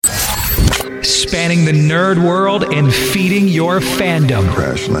Spanning the nerd world and feeding your fandom.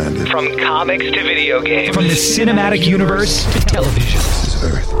 Crash landed. From comics to video games. From the cinematic universe to television. This is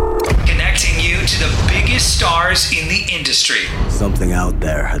Earth. Connecting you to the biggest stars in the industry. Something out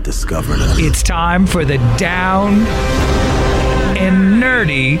there had discovered us. It's time for the Down and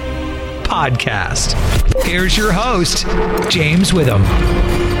Nerdy podcast. Here's your host, James Witham.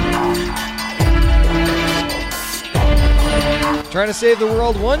 Trying to save the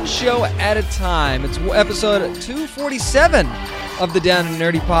world one show at a time. It's episode 247 of the Down and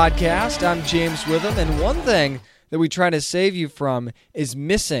Nerdy podcast. I'm James Witham, and one thing that we try to save you from is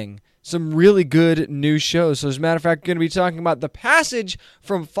missing some really good new shows. So as a matter of fact, we're going to be talking about The Passage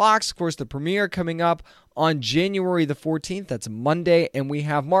from Fox. Of course, the premiere coming up on January the 14th. That's Monday, and we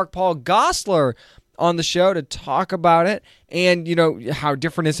have Mark Paul Gosselaar on the show to talk about it. And, you know, how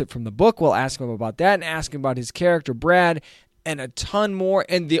different is it from the book? We'll ask him about that and ask him about his character, Brad, and a ton more,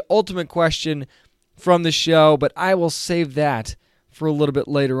 and the ultimate question from the show, but I will save that for a little bit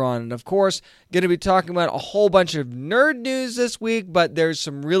later on. And of course, going to be talking about a whole bunch of nerd news this week, but there's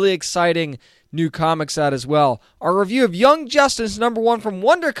some really exciting new comics out as well. Our review of Young Justice #1 from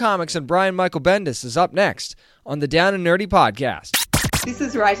Wonder Comics and Brian Michael Bendis is up next on the Down and Nerdy podcast. This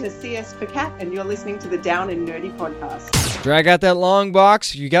is writer C.S. Pacat, and you're listening to the Down and Nerdy podcast. Drag out that long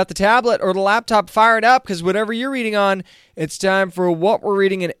box. You got the tablet or the laptop, fire it up, because whatever you're reading on, it's time for what we're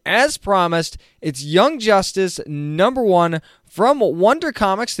reading. And as promised, it's Young Justice #1 from Wonder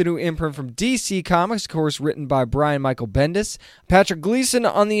Comics, the new imprint from DC Comics, of course, written by Brian Michael Bendis. Patrick Gleason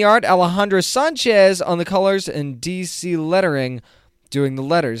on the art, Alejandro Sanchez on the colors, and DC lettering doing the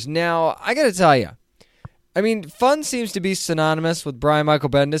letters. Now, I got to tell you, I mean, fun seems to be synonymous with Brian Michael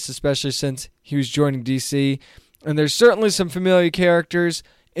Bendis, especially since he was joining DC. And there's certainly some familiar characters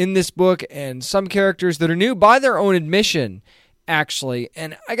in this book and some characters that are new by their own admission, actually.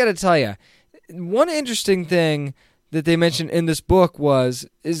 And I got to tell you, one interesting thing that they mentioned in this book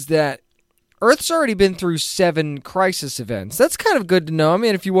is that Earth's already been through 7 crisis events. That's kind of good to know. I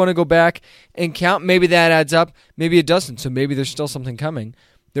mean, if you want to go back and count, maybe that adds up. Maybe it doesn't. So maybe there's still something coming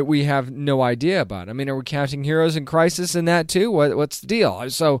that we have no idea about. I mean, are we counting Heroes in Crisis in that too? What's the deal?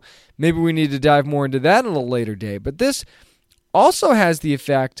 So maybe we need to dive more into that a little later date. But this also has the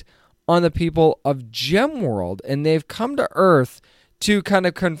effect on the people of Gemworld, and they've come to Earth to kind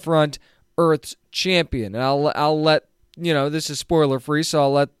of confront Earth's champion. And I'll let, you know, this is spoiler free,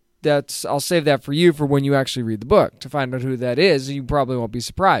 so I'll save that for you for when you actually read the book to find out who that is. You probably won't be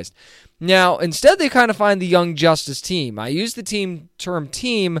surprised. Now, instead, they kind of find the Young Justice team. I use the term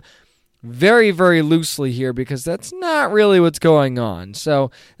team very, very loosely here because that's not really what's going on.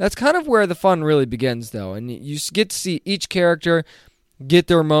 So that's kind of where the fun really begins, though. And you get to see each character get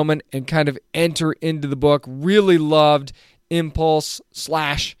their moment and kind of enter into the book. Really loved Impulse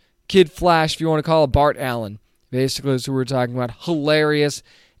 / Kid Flash, if you want to call it, Bart Allen. Basically, that's who we're talking about. Hilarious,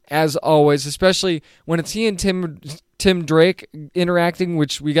 as always, especially when it's he and Tim Drake interacting,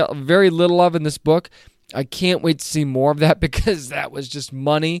 which we got very little of in this book. I can't wait to see more of that because that was just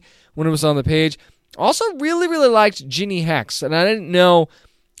money when it was on the page. Also, really, really liked Ginny Hex, and I didn't know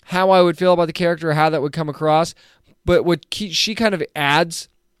how I would feel about the character or how that would come across, but what she kind of adds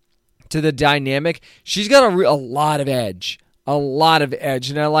to the dynamic, she's got a lot of edge. A lot of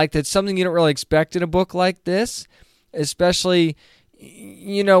edge, and I like that. Something you don't really expect in a book like this, especially,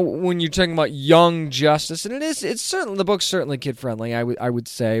 you know, when you're talking about Young Justice, and it's certainly, the book's certainly kid friendly, I would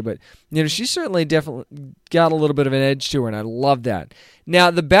say, but you know, she's certainly definitely got a little bit of an edge to her, and I love that. Now,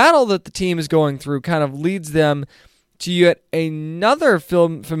 the battle that the team is going through kind of leads them to yet another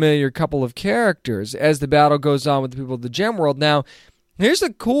familiar couple of characters as the battle goes on with the people of the Gemworld. Now, here's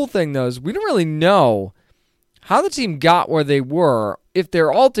the cool thing, though, is we don't really know how the team got where they were, if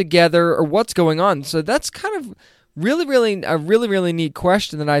they're all together, or what's going on. So that's kind of really neat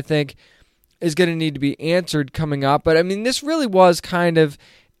question that I think is going to need to be answered coming up. But I mean, this really was kind of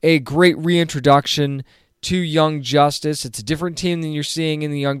a great reintroduction to Young Justice. It's a different team than you're seeing in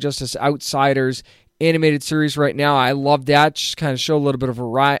the Young Justice Outsiders animated series right now. I love that. Just kind of show a little bit of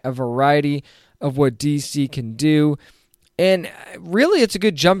a variety of what DC can do. And really, it's a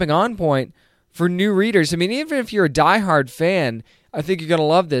good jumping on point for new readers. I mean, even if you're a diehard fan, I think you're going to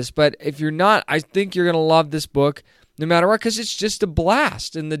love this. But if you're not, I think you're going to love this book no matter what, because it's just a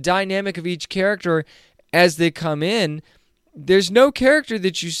blast. And the dynamic of each character as they come in, there's no character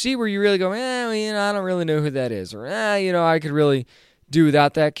that you see where you really go, you know, I don't really know who that is. Or, you know, I could really do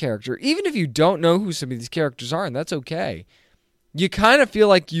without that character. Even if you don't know who some of these characters are, and that's okay. You kind of feel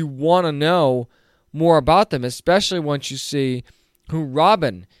like you want to know more about them, especially once you see who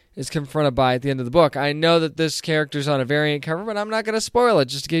Robin is confronted by at the end of the book. I know that this character's on a variant cover, but I'm not going to spoil it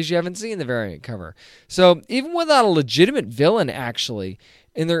just in case you haven't seen the variant cover. So even without a legitimate villain, actually,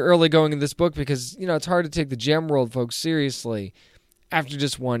 in their early going in this book, because, it's hard to take the Gem World folks seriously after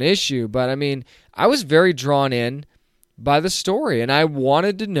just one issue. But, I mean, I was very drawn in by the story, and I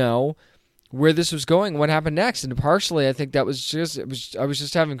wanted to know where this was going, what happened next. And partially, I think that was just, I was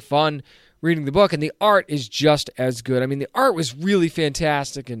just having fun reading the book, and the art is just as good. I mean, the art was really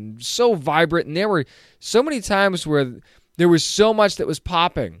fantastic and so vibrant, and there were so many times where there was so much that was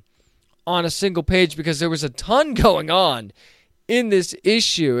popping on a single page because there was a ton going on in this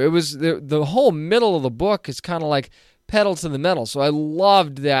issue. It was the whole middle of the book is kind of like pedal to the metal, so I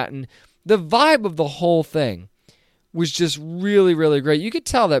loved that, and the vibe of the whole thing was just really, really great. You could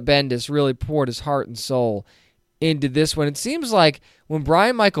tell that Bendis really poured his heart and soul into this one. It seems like when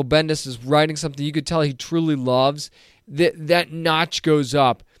Brian Michael Bendis is writing something you could tell he truly loves, that notch goes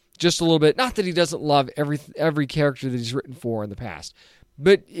up just a little bit. Not that he doesn't love every character that he's written for in the past,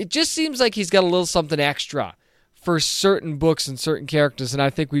 but it just seems like he's got a little something extra for certain books and certain characters, and I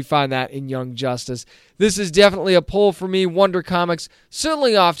think we find that in Young Justice. This is definitely a pull for me. Wonder Comics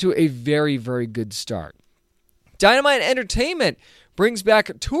certainly off to a very, very good start. Dynamite Entertainment brings back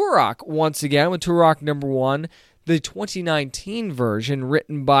Turok once again with Turok #1, the 2019 version,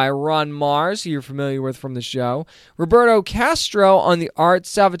 written by Ron Mars, who you're familiar with from the show, Roberto Castro on the art,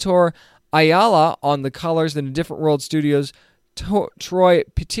 Salvatore Ayala on the colors, and Different World Studios' Troy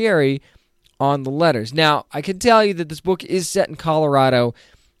Pietri on the letters. Now, I can tell you that this book is set in Colorado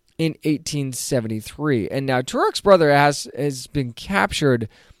in 1873, and now Turok's brother has been captured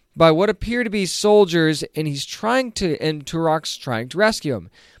by what appear to be soldiers, and Turok's trying to rescue him.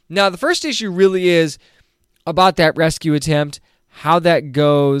 Now, the first issue really is about that rescue attempt, how that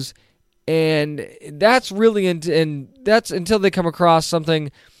goes, and that's really and that's until they come across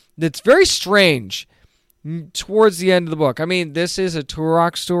something that's very strange towards the end of the book. I mean, this is a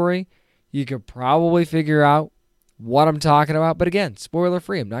Turok story. You could probably figure out what I'm talking about, but again, spoiler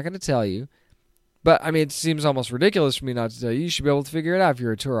free. I'm not going to tell you. But, I mean, it seems almost ridiculous for me not to tell you. You should be able to figure it out if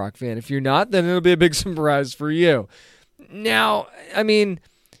you're a Turok fan. If you're not, then it'll be a big surprise for you. Now, I mean,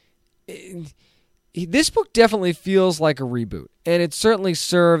 this book definitely feels like a reboot, and it certainly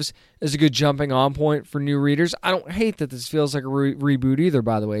serves as a good jumping on point for new readers. I don't hate that this feels like a reboot either,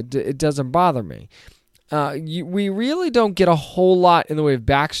 by the way. It doesn't bother me. We really don't get a whole lot in the way of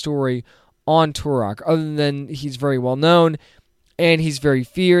backstory on Turok, other than he's very well known, and he's very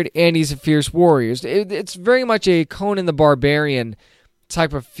feared, and he's a fierce warrior. It's very much a Conan the Barbarian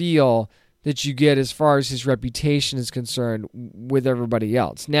type of feel that you get as far as his reputation is concerned with everybody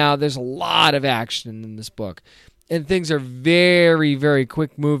else. Now, there's a lot of action in this book, and things are very, very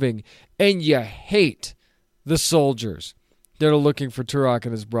quick moving, and you hate the soldiers that are looking for Turok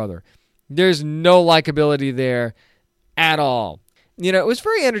and his brother. There's no likability there at all. It was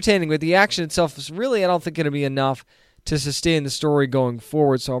very entertaining, but the action itself is really, I don't think, going to be enough to sustain the story going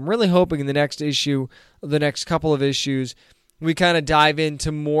forward. So I'm really hoping in the next issue, the next couple of issues, we kind of dive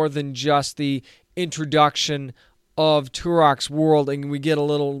into more than just the introduction of Turok's world, and we get a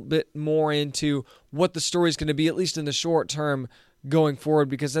little bit more into what the story is going to be, at least in the short term going forward,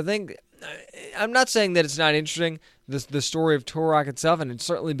 because I think, I'm not saying that it's not interesting, the story of Turok itself, and it's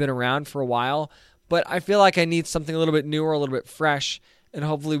certainly been around for a while, but I feel like I need something a little bit newer, a little bit fresh, and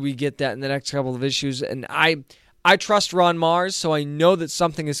hopefully we get that in the next couple of issues. And I trust Ron Mars, so I know that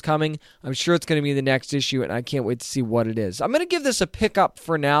something is coming. I'm sure it's going to be in the next issue, and I can't wait to see what it is. I'm going to give this a pickup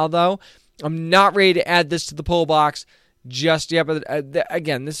for now, though. I'm not ready to add this to the pull box just yet, but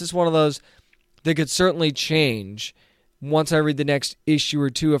again, this is one of those that could certainly change once I read the next issue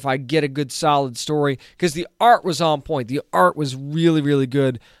or two if I get a good, solid story, because the art was on point. The art was really, really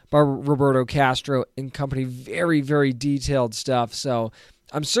good by Roberto Castro and company. Very, very detailed stuff, so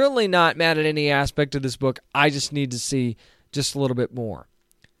I'm certainly not mad at any aspect of this book. I just need to see just a little bit more.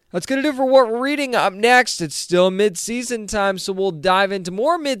 That's going to do for what we're reading. Up next, it's still mid-season time, so we'll dive into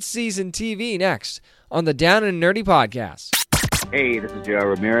more mid-season TV next on the Down and Nerdy Podcast. Hey, this is J.R.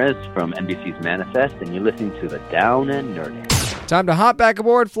 Ramirez from NBC's Manifest, and you're listening to the Down and Nerdy. Time to hop back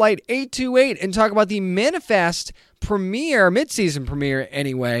aboard Flight 828 and talk about the Manifest premiere, mid-season premiere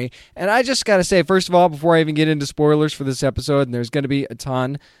anyway. And I just got to say, first of all, before I even get into spoilers for this episode, and there's going to be a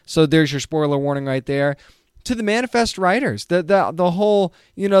ton, so there's your spoiler warning right there, to the Manifest writers, the whole,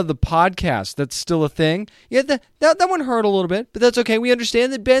 the podcast that's still a thing. Yeah, that one hurt a little bit, but that's okay. We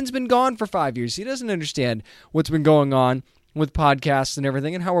understand that Ben's been gone for 5 years. He doesn't understand what's been going on with podcasts and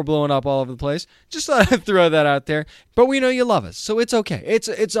everything and how we're blowing up all over the place. Just thought I'd throw that out there. But we know you love us, so it's okay.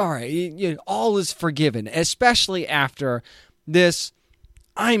 It's all right. All is forgiven, especially after this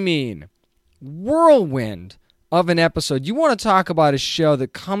I mean, whirlwind of an episode. You want to talk about a show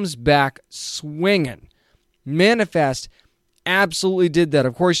that comes back swinging. Manifest absolutely did that.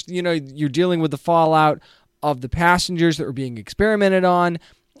 Of course, you're dealing with the fallout of the passengers that were being experimented on,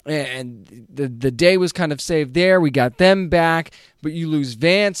 and the day was kind of saved there. We got them back, but you lose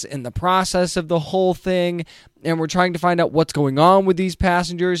Vance in the process of the whole thing, and we're trying to find out what's going on with these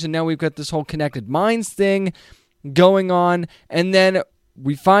passengers, and now we've got this whole connected minds thing going on, and then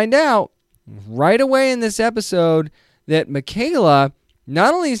we find out right away in this episode that Michaela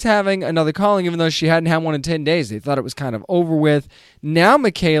not only is having another calling, even though she hadn't had one in 10 days. They thought it was kind of over with. Now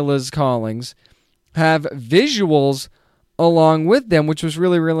Michaela's callings have visuals along with them, which was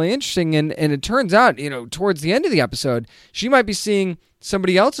really, really interesting. And it turns out, towards the end of the episode, she might be seeing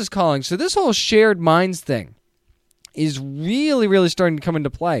somebody else's calling. So this whole shared minds thing is really, really starting to come into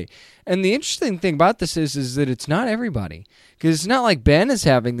play. And the interesting thing about this is that it's not everybody. Because it's not like Ben is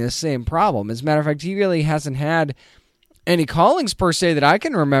having this same problem. As a matter of fact, he really hasn't had any callings per se that I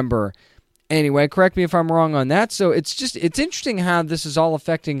can remember. Anyway, correct me if I'm wrong on that. So it's interesting how this is all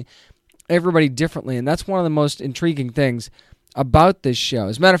affecting everybody differently, and that's one of the most intriguing things about this show.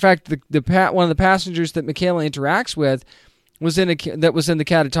 As a matter of fact, one of the passengers that Michaela interacts with that was in the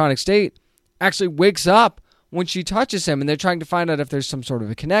catatonic state actually wakes up when she touches him, and they're trying to find out if there's some sort of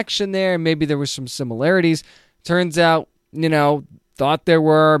a connection there. Maybe there was some similarities. Turns out, thought there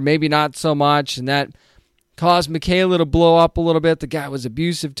were, maybe not so much, and that caused Michaela to blow up a little bit. The guy was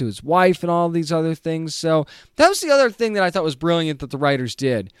abusive to his wife and all these other things. So that was the other thing that I thought was brilliant that the writers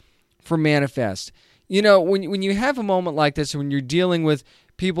did for Manifest. When you have a moment like this, when you're dealing with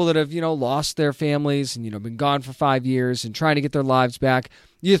people that have, lost their families and, been gone for 5 years and trying to get their lives back,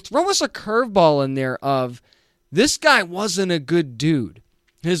 you throw us a curveball in there of this guy wasn't a good dude.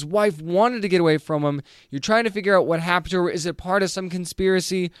 His wife wanted to get away from him. You're trying to figure out what happened to her. Is it part of some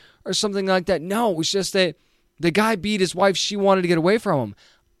conspiracy or something like that? No, it was just that the guy beat his wife. She wanted to get away from him.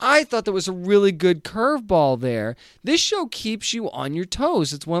 I thought there was a really good curveball there. This show keeps you on your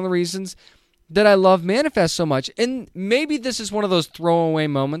toes. It's one of the reasons that I love Manifest so much. And maybe this is one of those throwaway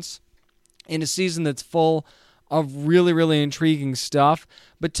moments in a season that's full of really, really intriguing stuff.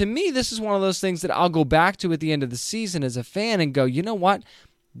 But to me, this is one of those things that I'll go back to at the end of the season as a fan and go, you know what?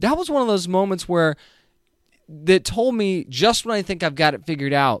 That was one of those moments where that told me just when I think I've got it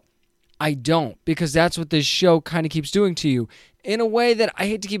figured out, I don't, because that's what this show kind of keeps doing to you in a way that I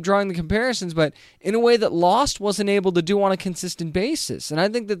hate to keep drawing the comparisons, but in a way that Lost wasn't able to do on a consistent basis. And I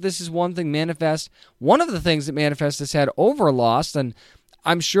think that this is one of the things that Manifest has had over Lost, and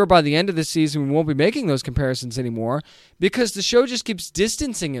I'm sure by the end of the season we won't be making those comparisons anymore because the show just keeps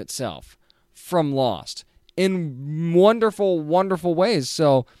distancing itself from Lost in wonderful, wonderful ways.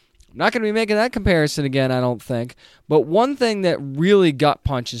 So I'm not going to be making that comparison again, I don't think. But one thing that really gut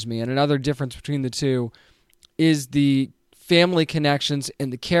punches me, and another difference between the two, is the family connections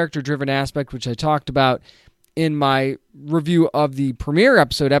and the character-driven aspect, which I talked about in my review of the premiere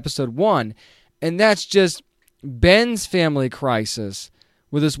episode, episode 1. And that's just Ben's family crisis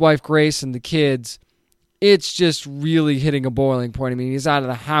with his wife Grace and the kids. It's just really hitting a boiling point. I mean, he's out of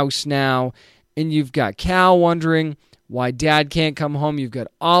the house now, and you've got Cal wondering why Dad can't come home. You've got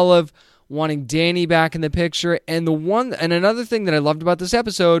Olive wanting Danny back in the picture. And another thing that I loved about this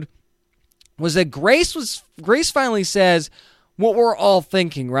episode was that Grace finally says what we're all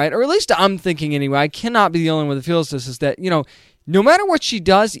thinking, right? Or at least I'm thinking anyway. I cannot be the only one that feels this, is that, no matter what she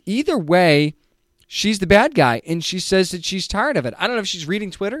does, either way, she's the bad guy, and she says that she's tired of it. I don't know if she's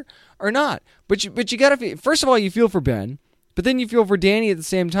reading Twitter or not, but you got to, first of all, you feel for Ben, but then you feel for Danny at the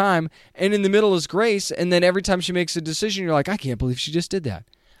same time, and in the middle is Grace, and then every time she makes a decision, you're like, I can't believe she just did that.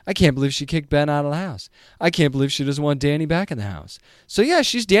 I can't believe she kicked Ben out of the house. I can't believe she doesn't want Danny back in the house. So yeah,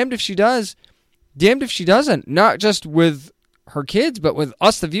 she's damned if she does, damned if she doesn't, not just with her kids, but with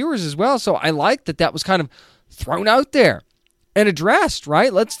us, the viewers, as well. So I like that was kind of thrown out there and addressed,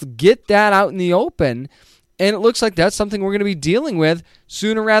 right? Let's get that out in the open. And it looks like that's something we're going to be dealing with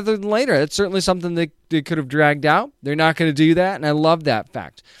sooner rather than later. That's certainly something that they could have dragged out. They're not going to do that, and I love that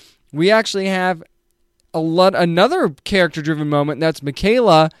fact. We actually have another character-driven moment, and that's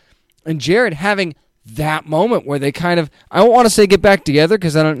Michaela and Jared having that moment where they kind of, I don't want to say get back together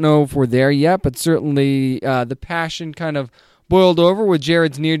because I don't know if we're there yet, but certainly the passion kind of boiled over with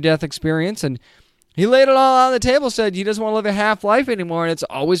Jared's near-death experience, and he laid it all on the table, said he doesn't want to live a half-life anymore, and it's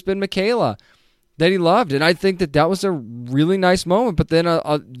always been Michaela that he loved. And I think that was a really nice moment. But then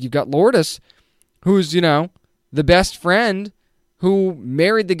you've got Lourdes, who's, the best friend who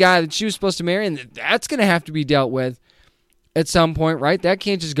married the guy that she was supposed to marry, and that's going to have to be dealt with at some point, right? That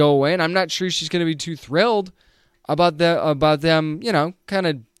can't just go away, and I'm not sure she's going to be too thrilled about them, kind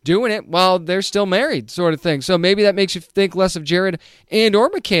of doing it while they're still married, sort of thing. So maybe that makes you think less of Jared and or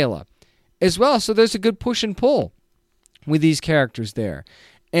Michaela as well. So there's a good push and pull with these characters there.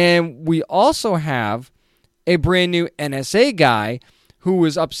 And we also have a brand new NSA guy who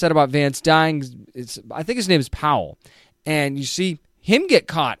was upset about Vance dying. I think his name is Powell. And you see him get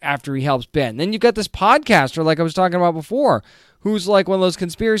caught after he helps Ben. Then you've got this podcaster, like I was talking about before, who's like one of those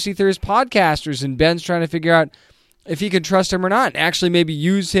conspiracy theorist podcasters, and Ben's trying to figure out if he can trust him or not, and actually maybe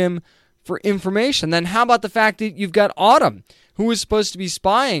use him for information. Then how about the fact that you've got Autumn, who was supposed to be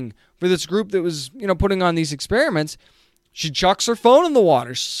spying for this group that was, putting on these experiments? She chucks her phone in the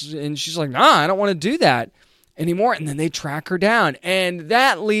water, and she's like, nah, I don't want to do that anymore. And then they track her down. And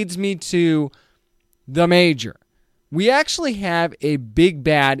that leads me to the Major. We actually have a big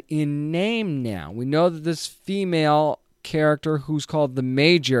bad in name now. We know that this female character who's called the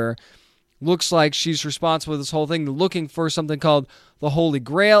Major looks like she's responsible for this whole thing, looking for something called the Holy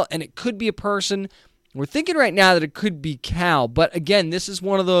Grail, and it could be a person. We're thinking right now that it could be Cal, but again, this is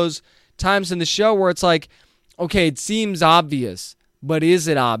one of those times in the show where it's like, okay, it seems obvious, but is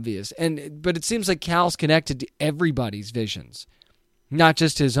it obvious? But it seems like Cal's connected to everybody's visions, not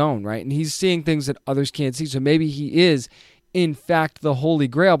just his own, right? And he's seeing things that others can't see, so maybe he is, in fact, the Holy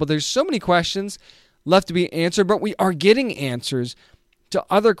Grail. But there's so many questions left to be answered, but we are getting answers to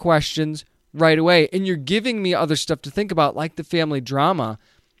other questions right away. And you're giving me other stuff to think about, like the family drama,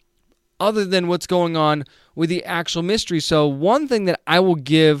 other than what's going on with the actual mystery. So one thing that I will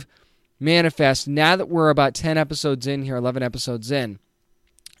give Manifest, now that we're about 10 episodes in here, 11 episodes in,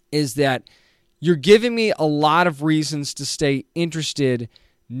 is that you're giving me a lot of reasons to stay interested,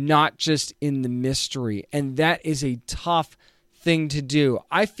 not just in the mystery. And that is a tough thing to do.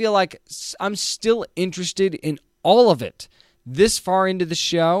 I feel like I'm still interested in all of it this far into the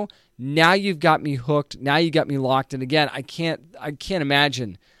show. Now you've got me hooked. Now you got me locked. And again, I can't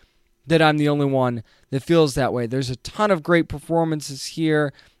imagine that I'm the only one that feels that way. There's a ton of great performances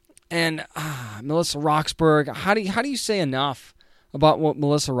here. And Melissa Roxburgh, how do you say enough about what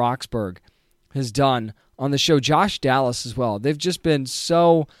Melissa Roxburgh has done on the show? Josh Dallas as well. They've just been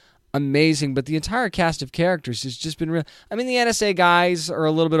so amazing. But the entire cast of characters has just been real. I mean, the NSA guys are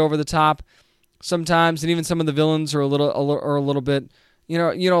a little bit over the top sometimes, and even some of the villains are a little bit,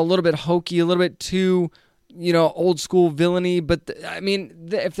 a little bit hokey, a little bit too, old school villainy. But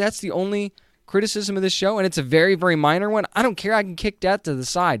if that's the only criticism of this show, and it's a very, very minor one, I don't care. I can kick that to the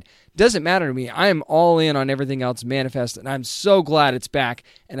side. Doesn't matter to me. I am all in on everything else Manifest, and I'm so glad it's back,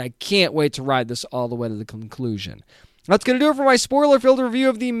 and I can't wait to ride this all the way to the conclusion. That's going to do it for my spoiler-filled review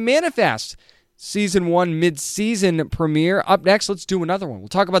of the Manifest Season 1 mid-season premiere. Up next, let's do another one. We'll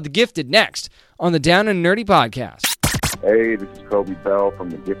talk about The Gifted next on the Down and Nerdy podcast. Hey, this is Kobe Bell from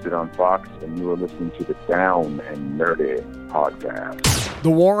The Gifted on Fox, and you are listening to the Down and Nerdy podcast. The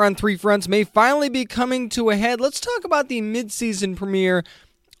war on three fronts may finally be coming to a head. Let's talk about the mid-season premiere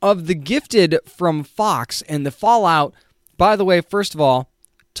of The Gifted from Fox and the fallout. By the way, first of all,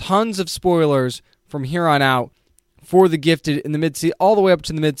 tons of spoilers from here on out for The Gifted in the mid-season, all the way up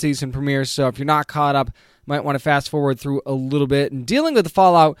to the mid-season premiere. So if you're not caught up, might want to fast forward through a little bit. And dealing with the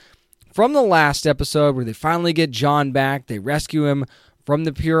fallout from the last episode where they finally get John back, they rescue him from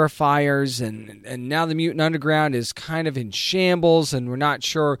the purifiers, and now the Mutant Underground is kind of in shambles, and we're not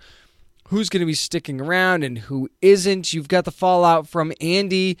sure who's going to be sticking around and who isn't. You've got the fallout from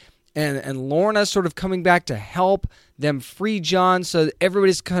Andy and Lorna sort of coming back to help them free John, so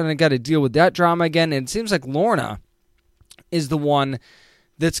everybody's kind of got to deal with that drama again, and it seems like Lorna is the one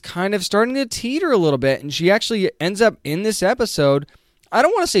that's kind of starting to teeter a little bit, and she actually ends up in this episode, I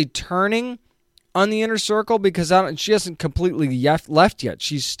don't want to say turning on the inner circle, because she hasn't completely left yet.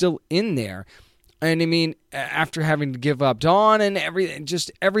 She's still in there. And I mean, after having to give up Dawn and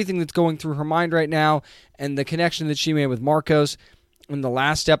everything that's going through her mind right now, and the connection that she made with Marcos in the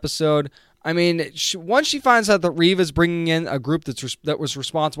last episode, I mean, once she finds out that Reeve is bringing in a group that was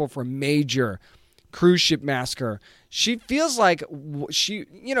responsible for a major cruise ship massacre, she feels like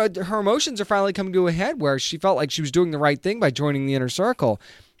her emotions are finally coming to a head, where she felt like she was doing the right thing by joining the inner circle,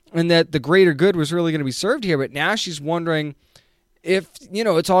 and that the greater good was really going to be served here. But now she's wondering if,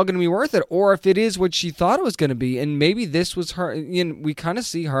 it's all going to be worth it, or if it is what she thought it was going to be. And maybe this was her, we kind of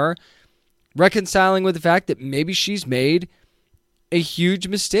see her reconciling with the fact that maybe she's made a huge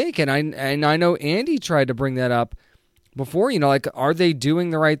mistake. And I know Andy tried to bring that up before, are they doing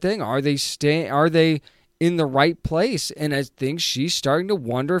the right thing? Are they in the right place? And I think she's starting to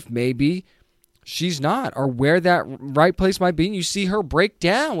wonder if maybe she's not, or where that right place might be. And you see her break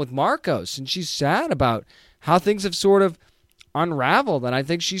down with Marcos, and she's sad about how things have sort of unraveled. And I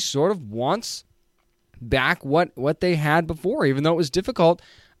think she sort of wants back what they had before, even though it was difficult.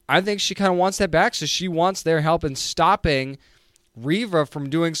 I think she kind of wants that back, so she wants their help in stopping Riva from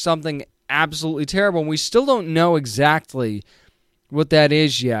doing something absolutely terrible. And we still don't know exactly what that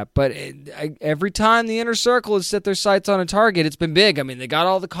is yet, but every time the Inner Circle has set their sights on a target, it's been big. I mean, they got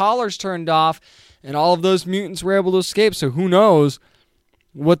all the collars turned off, and all of those mutants were able to escape, so who knows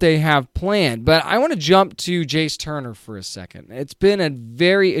what they have planned. But I want to jump to Jace Turner for a second. It's been a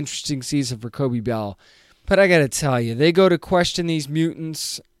very interesting season for Kobe Bell, but I got to tell you, they go to question these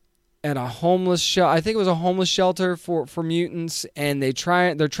mutants at a homeless shelter. I think it was a homeless shelter for mutants, and they're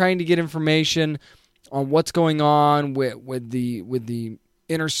trying to get information on what's going on with the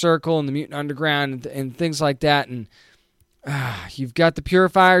Inner Circle and the Mutant Underground and things like that. And you've got the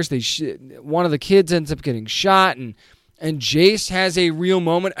Purifiers. One of the kids ends up getting shot, and Jace has a real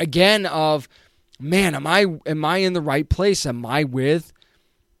moment again of, man, am I in the right place? Am I with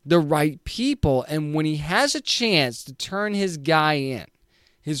the right people? And when he has a chance to turn his guy in,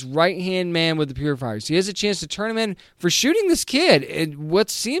 his right-hand man with the Purifiers, he has a chance to turn him in for shooting this kid in what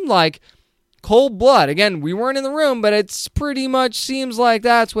seemed like cold blood. Again, we weren't in the room, but it's pretty much seems like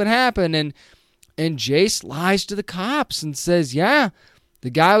that's what happened. And Jace lies to the cops and says, yeah, the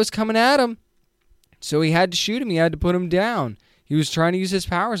guy was coming at him, so he had to shoot him. He had to put him down. He was trying to use his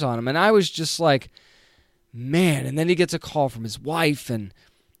powers on him. And I was just like, man. And then he gets a call from his wife. And,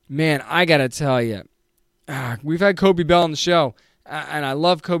 man, I got to tell you, we've had Kobe Bell on the show, and I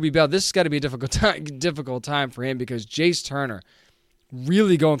love Kobe Bell. This has got to be a difficult time for him because Jace Turner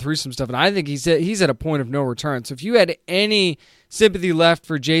really going through some stuff. And I think he's at a point of no return. So if you had any sympathy left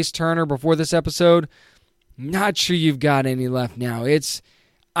for Jace Turner before this episode, not sure you've got any left now.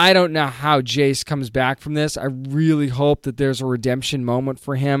 I don't know how Jace comes back from this. I really hope that there's a redemption moment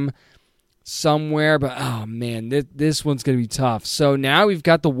for him somewhere. But, oh, man, this one's going to be tough. So now we've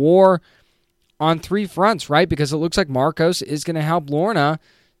got the war on three fronts, right? Because it looks like Marcos is going to help Lorna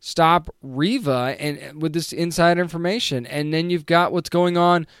stop Riva and with this inside information. And then you've got what's going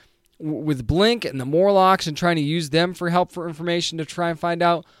on with Blink and the Morlocks and trying to use them for help for information to try and find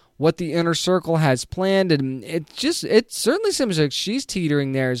out what the Inner Circle has planned. And it certainly seems like she's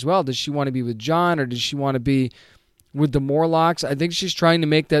teetering there as well. Does she want to be with John or does she want to be with the Morlocks? I think she's trying to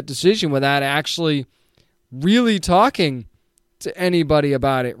make that decision without actually really talking to anybody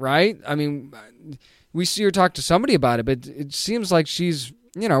about it, right? I mean, we see her talk to somebody about it, but it seems like she's,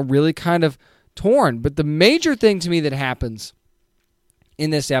 really kind of torn. But the major thing to me that happens in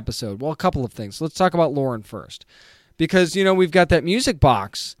this episode, well, a couple of things. Let's talk about Lauren first. Because, we've got that music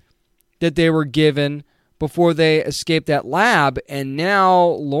box that they were given before they escaped that lab, and now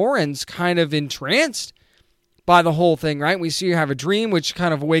Lauren's kind of entranced by the whole thing, right? We see her have a dream, which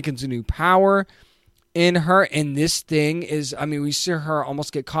kind of awakens a new power in her, and this thing is, we see her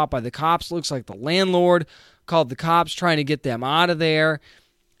almost get caught by the cops. Looks like the landlord called the cops trying to get them out of there.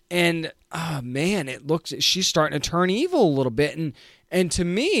 And, oh, man, she's starting to turn evil a little bit. And to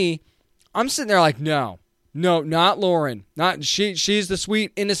me, I'm sitting there like, no, not Lauren. Not she's the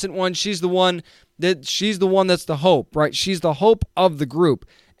sweet, innocent one. She's the one that's the hope, right? She's the hope of the group.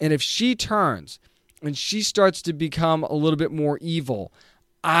 And if she turns and she starts to become a little bit more evil,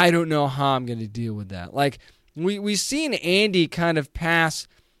 I don't know how I'm going to deal with that. Like, we've seen Andy kind of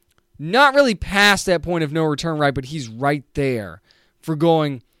not really past that point of no return, right? But he's right there for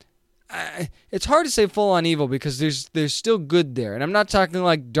going. It's hard to say full on evil because there's still good there. And I'm not talking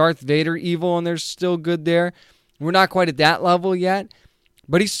like Darth Vader evil and there's still good there. We're not quite at that level yet.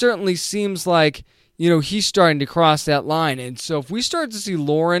 But he certainly seems like, he's starting to cross that line. And so if we start to see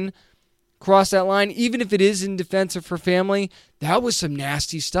Lauren cross that line, even if it is in defense of her family, that was some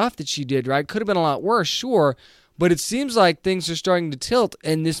nasty stuff that she did, right? Could have been a lot worse, sure. But it seems like things are starting to tilt,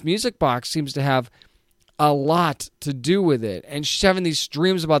 and this music box seems to have a lot to do with it. And she's having these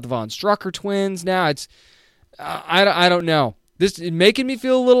dreams about the Von Strucker twins now. It's, I don't know. This is making me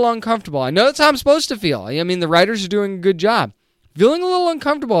feel a little uncomfortable. I know that's how I'm supposed to feel. I mean, the writers are doing a good job. Feeling a little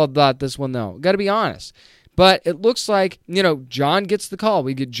uncomfortable about this one, though. Got to be honest. But it looks like, John gets the call.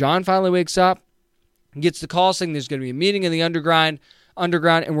 John finally wakes up, gets the call saying there's going to be a meeting in the underground,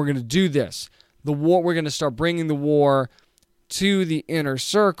 and we're going to do this. The war. We're going to start bringing the war to the Inner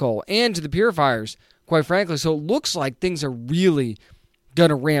Circle and to the Purifiers, quite frankly. So it looks like things are really going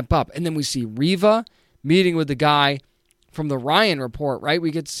to ramp up. And then we see Riva meeting with the guy from the Ryan report, right?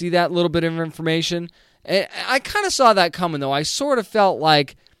 We get to see that little bit of information. And I kind of saw that coming, though. I sort of felt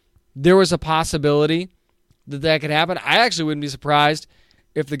like there was a possibility that could happen. I actually wouldn't be surprised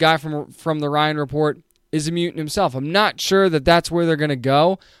if the guy from the Ryan report is a mutant himself. I'm not sure that that's where they're going to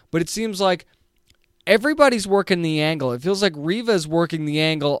go, but it seems like everybody's working the angle. It feels like Reva is working the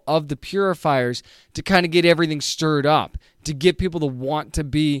angle of the purifiers to kind of get everything stirred up, to get people to want to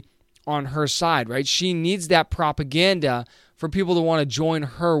be on her side, right? She needs that propaganda for people to want to join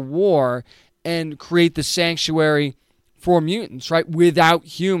her war and create the sanctuary for mutants, right? Without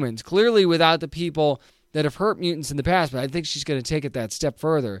humans. Clearly without the people that have hurt mutants in the past, but I think she's going to take it that step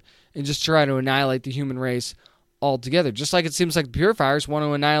further and just try to annihilate the human race altogether. Just like it seems like the purifiers want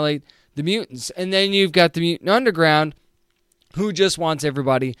to annihilate the mutants. And then you've got the mutant underground who just wants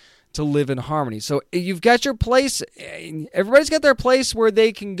everybody to live in harmony. So you've got your place. Everybody's got their place where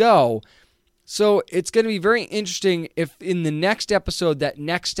they can go. So it's going to be very interesting if in the next episode that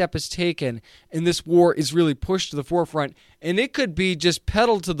next step is taken and this war is really pushed to the forefront. And it could be just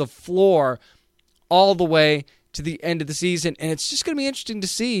pedaled to the floor all the way to the end of the season. And it's just going to be interesting to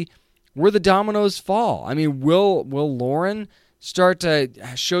see where the dominoes fall. I mean, will Lauren start to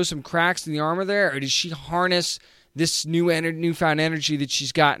show some cracks in the armor there? Or does she harness this newfound energy that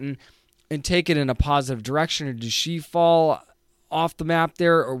she's gotten and take it in a positive direction? Or does she fall off the map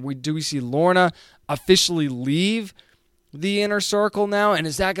there? Or do we see Lorna officially leave the inner circle now? And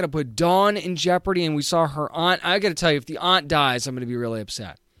is that going to put Dawn in jeopardy? And we saw her aunt. I got to tell you, if the aunt dies, I'm going to be really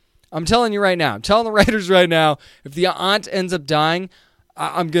upset. I'm telling you right now. I'm telling the writers right now, if the aunt ends up dying,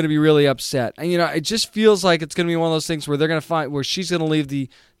 I'm going to be really upset. And, it just feels like it's going to be one of those things where they're going to find, where she's going to leave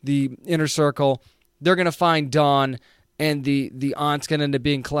the inner circle. They're going to find Dawn, and the aunt's going to end up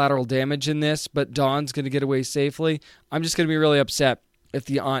being collateral damage in this, but Dawn's going to get away safely. I'm just going to be really upset if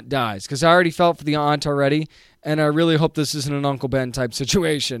the aunt dies, because I already felt for the aunt already, and I really hope this isn't an Uncle Ben type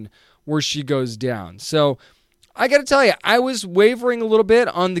situation where she goes down. So I got to tell you, I was wavering a little bit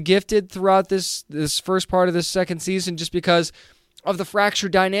on the Gifted throughout this first part of this second season just because of the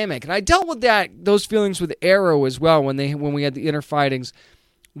fractured dynamic. And I dealt with those feelings with Arrow as well when we had the inner fightings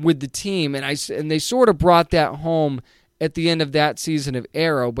with the team, and they sort of brought that home at the end of that season of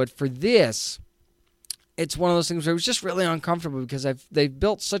Arrow. But for this, it's one of those things where it was just really uncomfortable because they've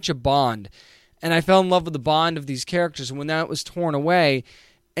built such a bond, and I fell in love with the bond of these characters. And when that was torn away,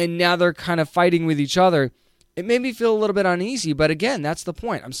 and now they're kind of fighting with each other, it made me feel a little bit uneasy. But again, that's the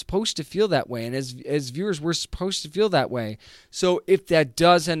point. I'm supposed to feel that way, and as viewers, we're supposed to feel that way. So if that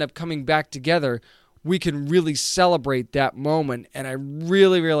does end up coming back together, we can really celebrate that moment, and I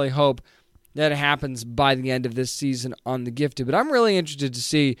really, really hope that it happens by the end of this season on The Gifted. But I'm really interested to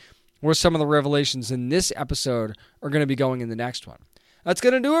see where some of the revelations in this episode are going to be going in the next one. That's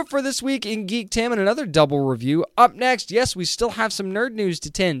going to do it for this week in Geek Tam and another double review. Up next, yes, we still have some nerd news to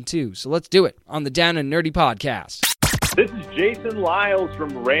tend to, so let's do it on the Down and Nerdy podcast. This is Jason Lyles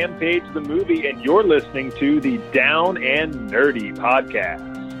from Rampage the Movie, and you're listening to the Down and Nerdy podcast.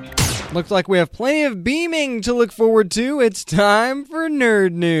 Looks like we have plenty of beaming to look forward to. It's time for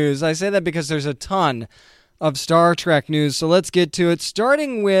nerd news. I say that because there's a ton of Star Trek news, so let's get to it.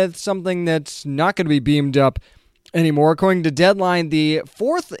 Starting with something that's not going to be beamed up anymore. According to Deadline, the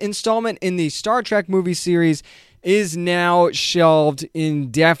fourth installment in the Star Trek movie series is now shelved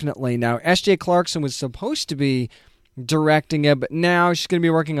indefinitely. Now, S.J. Clarkson was supposed to be directing it, but now she's going to be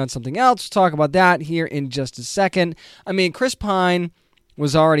working on something else. We'll talk about that here in just a second. I mean, Chris Pine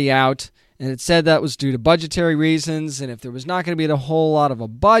was already out, and it said that was due to budgetary reasons, and if there was not going to be a whole lot of a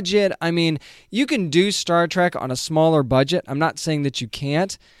budget, I mean, you can do Star Trek on a smaller budget. I'm not saying that you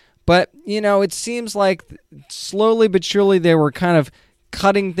can't, but, it seems like slowly but surely they were kind of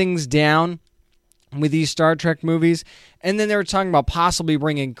cutting things down with these Star Trek movies, and then they were talking about possibly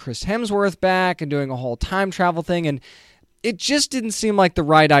bringing Chris Hemsworth back and doing a whole time travel thing, and it just didn't seem like the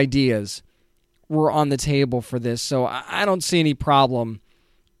right ideas were on the table for this, so I don't see any problem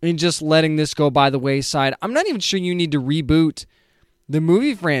in just letting this go by the wayside. I'm not even sure you need to reboot the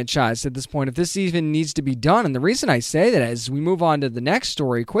movie franchise at this point, if this even needs to be done. And the reason I say that as we move on to the next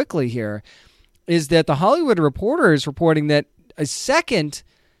story quickly here is that The Hollywood Reporter is reporting that a second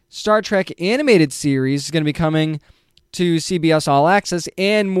Star Trek animated series is going to be coming to CBS All Access,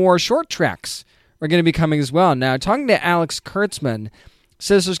 and more short treks are going to be coming as well. Now, talking to Alex Kurtzman,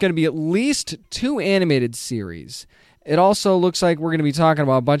 says there's going to be at least 2 animated series. It also looks like we're going to be talking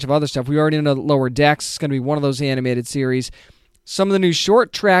about a bunch of other stuff. We already know that Lower Decks is going to be one of those animated series. Some of the new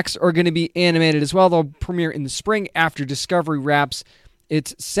short tracks are going to be animated as well. They'll premiere in the spring after Discovery wraps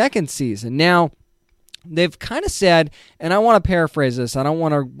its second season. Now, they've kind of said, and I want to paraphrase this, I don't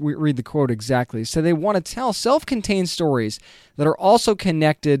want to read the quote exactly, so they want to tell self-contained stories that are also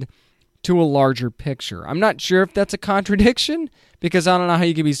connected to a larger picture. I'm not sure if that's a contradiction, because I don't know how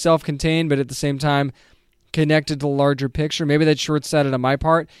you can be self-contained, but at the same time connected to the larger picture. Maybe that's short-sighted on my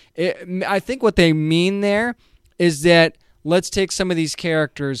part. I think what they mean there is that let's take some of these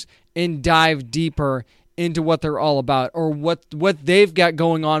characters and dive deeper into what they're all about, or what they've got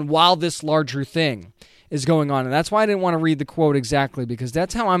going on while this larger thing is going on. And that's why I didn't want to read the quote exactly, because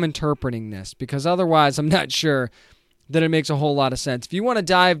that's how I'm interpreting this, because otherwise I'm not sure that it makes a whole lot of sense. If you want to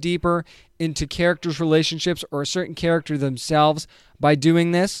dive deeper into characters' relationships or a certain character themselves by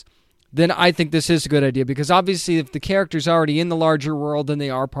doing this, then I think this is a good idea, because obviously if the character's already in the larger world, then they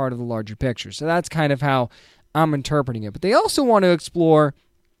are part of the larger picture. So that's kind of how I'm interpreting it. But they also want to explore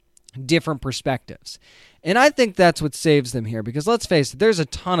different perspectives. And I think that's what saves them here, because let's face it, there's a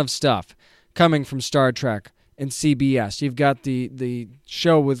ton of stuff coming from Star Trek and CBS. You've got the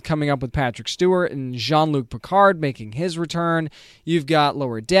show coming up with Patrick Stewart and Jean-Luc Picard making his return. You've got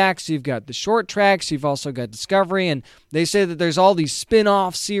Lower Decks. You've got the short tracks. You've also got Discovery. And they say that there's all these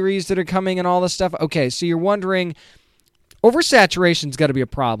spin-off series that are coming and all this stuff. Okay, so you're wondering, oversaturation's got to be a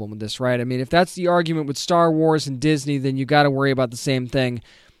problem with this, right? I mean, if that's the argument with Star Wars and Disney, then you got to worry about the same thing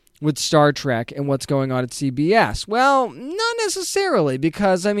with Star Trek and what's going on at CBS. Well, not necessarily,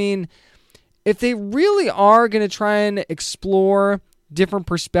 because, I mean, if they really are going to try and explore different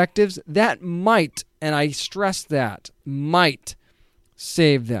perspectives, that might, and I stress that, might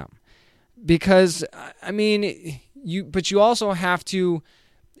save them. Because, I mean, you also have to,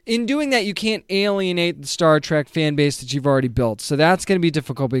 in doing that, you can't alienate the Star Trek fan base that you've already built. So that's going to be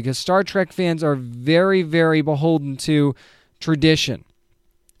difficult, because Star Trek fans are very, very beholden to tradition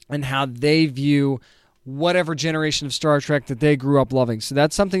and how they view whatever generation of Star Trek that they grew up loving. So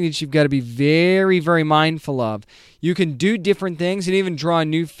that's something that you've got to be very, very mindful of. You can do different things and even draw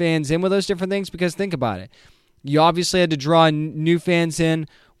new fans in with those different things, because think about it. You obviously had to draw new fans in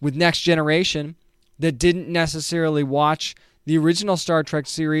with Next Generation that didn't necessarily watch the original Star Trek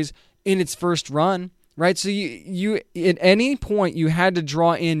series in its first run, right? So you at any point you had to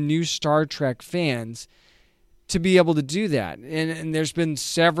draw in new Star Trek fans to be able to do that. And there's been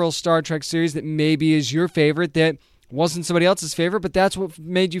several Star Trek series that maybe is your favorite that wasn't somebody else's favorite, but that's what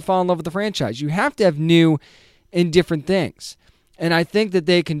made you fall in love with the franchise. You have to have new and different things. And I think that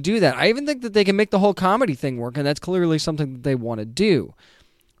they can do that. I even think that they can make the whole comedy thing work, and that's clearly something that they want to do.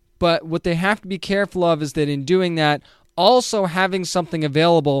 But what they have to be careful of is that in doing that, also having something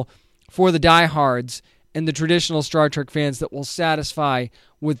available for the diehards and the traditional Star Trek fans that will satisfy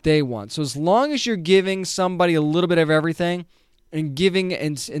what they want. So as long as you're giving somebody a little bit of everything and giving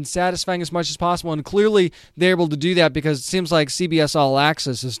and satisfying as much as possible, and clearly they're able to do that, because it seems like CBS All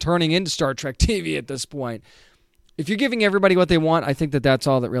Access is turning into Star Trek TV at this point. If you're giving everybody what they want, I think that that's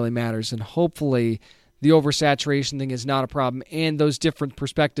all that really matters, and hopefully the oversaturation thing is not a problem, and those different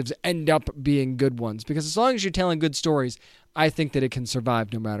perspectives end up being good ones, because as long as you're telling good stories, I think that it can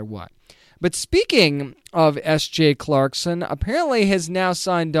survive no matter what. But speaking of S.J. Clarkson, apparently has now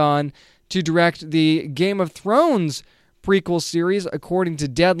signed on to direct the Game of Thrones prequel series, according to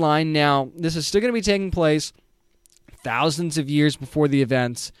Deadline. Now, this is still going to be taking place thousands of years before the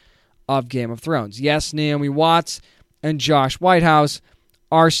events of Game of Thrones. Yes, Naomi Watts and Josh Whitehouse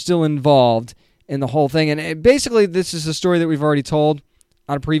are still involved in the whole thing. And basically, this is a story that we've already told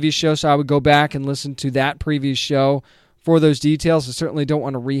on a previous show, so I would go back and listen to that previous show for those details. I certainly don't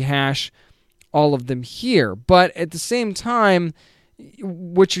want to rehash all of them here. But at the same time,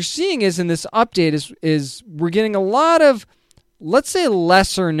 what you're seeing is in this update is we're getting a lot of, let's say,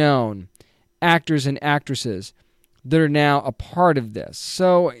 lesser known actors and actresses that are now a part of this.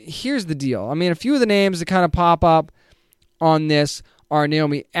 So here's the deal. I mean, a few of the names that kind of pop up on this are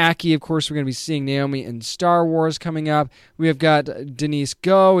Naomi Ackie. Of course, we're going to be seeing Naomi in Star Wars coming up. We have got Denise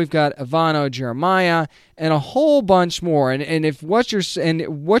Goh. We've got Ivano Jeremiah, and a whole bunch more. And if what you're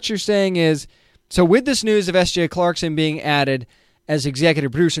saying is, so with this news of S.J. Clarkson being added as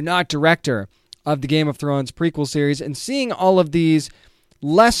executive producer, not director, of the Game of Thrones prequel series, and seeing all of these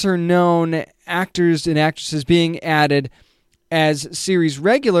lesser-known actors and actresses being added as series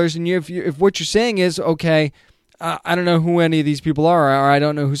regulars, and if what you're saying is, okay, I don't know who any of these people are, or I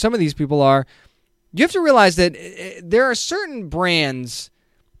don't know who some of these people are, you have to realize that there are certain brands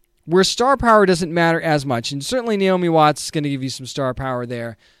where star power doesn't matter as much, and certainly Naomi Watts is going to give you some star power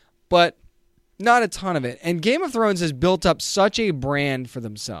there, but not a ton of it. And Game of Thrones has built up such a brand for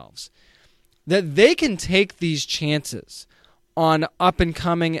themselves that they can take these chances on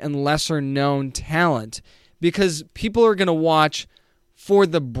up-and-coming and lesser-known talent, because people are going to watch for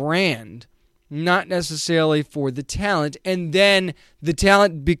the brand, not necessarily for the talent, and then the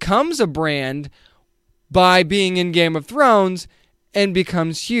talent becomes a brand by being in Game of Thrones and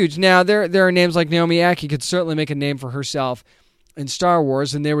becomes huge. Now, there are names like Naomi Ackie could certainly make a name for herself in Star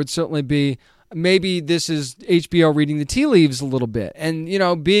Wars, and there would certainly be, maybe this is HBO reading the tea leaves a little bit, and,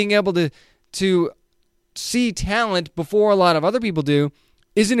 being able to see talent before a lot of other people do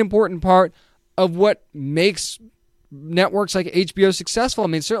is an important part of what makes networks like HBO successful. I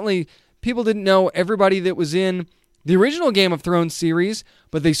mean, certainly people didn't know everybody that was in the original Game of Thrones series,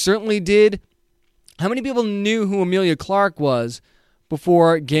 but they certainly did. How many people knew who Emilia Clarke was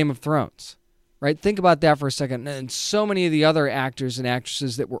before Game of Thrones? Right? Think about that for a second. And so many of the other actors and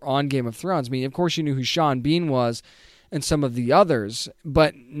actresses that were on Game of Thrones. I mean, of course you knew who Sean Bean was and some of the others,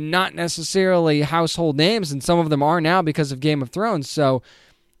 but not necessarily household names, and some of them are now because of Game of Thrones. So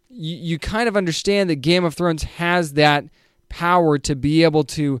you kind of understand that Game of Thrones has that power to be able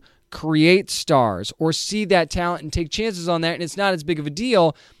to create stars or see that talent and take chances on that, and it's not as big of a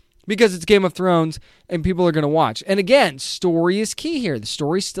deal because it's Game of Thrones and people are going to watch. And again, story is key here. The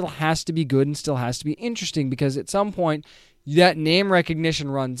story still has to be good and still has to be interesting, because at some point that name recognition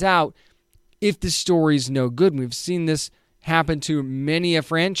runs out if the story's no good. And we've seen this happen to many a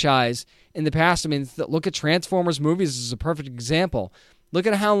franchise in the past. I mean, look at Transformers movies as a perfect example. Look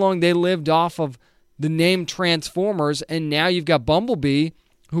at how long they lived off of the name Transformers, and now you've got Bumblebee,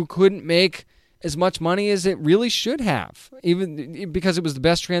 who couldn't make as much money as it really should have, even because it was the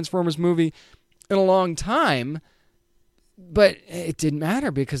best Transformers movie in a long time. But it didn't matter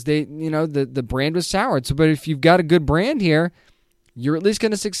because the brand was soured. So, but if you've got a good brand here, you're at least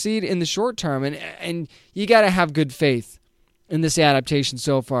going to succeed in the short term, and you got to have good faith in this adaptation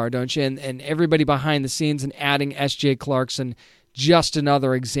so far, don't you? And everybody behind the scenes, and adding S.J. Clarkson, just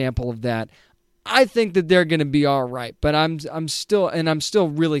another example of that. I think that they're going to be all right, but I'm still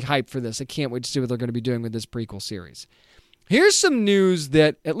really hyped for this. I can't wait to see what they're going to be doing with this prequel series. Here's some news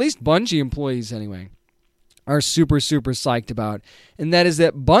that at least Bungie employees anyway are super, super psyched about, and that is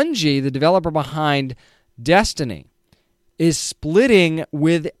that Bungie, the developer behind Destiny, is splitting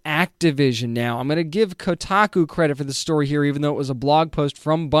with Activision now. I'm going to give Kotaku credit for the story here, even though it was a blog post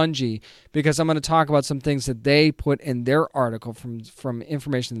from Bungie, because I'm going to talk about some things that they put in their article from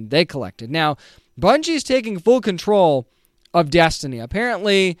information that they collected. Now, Bungie is taking full control of Destiny.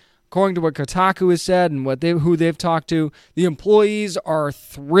 Apparently, according to what Kotaku has said and who they've talked to, the employees are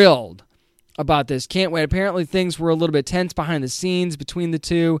thrilled about this. Can't wait. Apparently, things were a little bit tense behind the scenes between the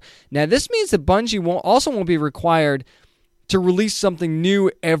two. Now, this means that Bungie won't be required to release something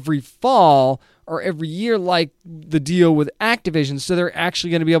new every fall or every year like the deal with Activision, so they're actually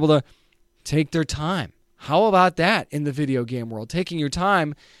going to be able to take their time. How about that in the video game world? Taking your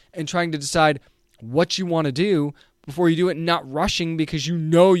time and trying to decide what you want to do before you do it, and not rushing because you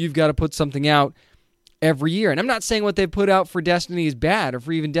know you've got to put something out every year. And I'm not saying what they put out for Destiny is bad, or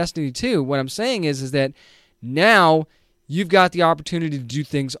for even Destiny 2. What I'm saying is that now you've got the opportunity to do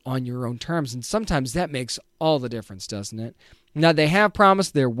things on your own terms, and sometimes that makes all the difference, doesn't it? Now, they have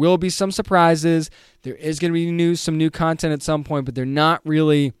promised there will be some surprises. There is going to be some new content at some point, but they're not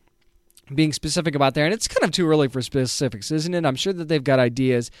really being specific about that. And it's kind of too early for specifics, isn't it? I'm sure that they've got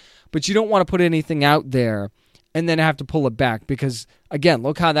ideas, but you don't want to put anything out there and then have to pull it back because, again,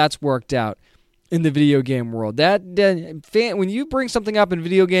 look how that's worked out in the video game world. When you bring something up in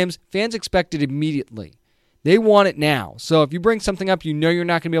video games, fans expect it immediately. They want it now. So if you bring something up you know you're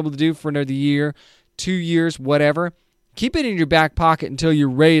not going to be able to do for another year, 2 years, whatever, keep it in your back pocket until you're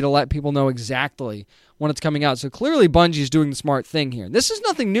ready to let people know exactly when it's coming out. So clearly Bungie's doing the smart thing here. This is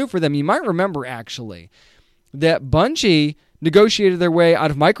nothing new for them. You might remember, actually, that Bungie negotiated their way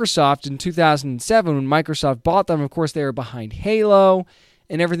out of Microsoft in 2007 when Microsoft bought them. Of course, they were behind Halo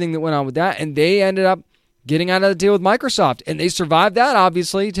and everything that went on with that, and they ended up getting out of the deal with Microsoft. And they survived that,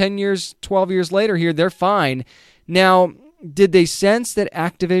 obviously. 10 years, 12 years later here, they're fine. Now, did they sense that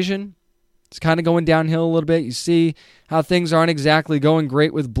Activision is kind of going downhill a little bit? You see how things aren't exactly going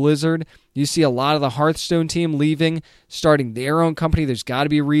great with Blizzard. You see a lot of the Hearthstone team leaving, starting their own company. There's got to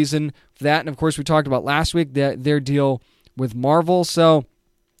be a reason for that. And, of course, we talked about last week their deal with Marvel. So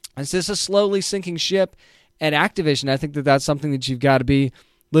is this a slowly sinking ship at Activision? I think that that's something that you've got to be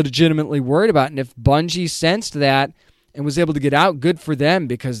legitimately worried about. And if Bungie sensed that and was able to get out, good for them,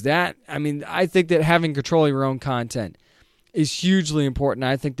 because I think that having control of your own content is hugely important.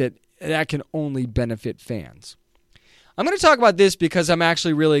 I think that can only benefit fans. I'm going to talk about this because I'm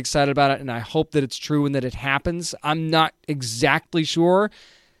actually really excited about it, and I hope that it's true and that it happens. I'm not exactly sure.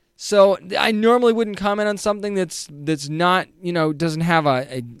 So I normally wouldn't comment on something that's not, doesn't have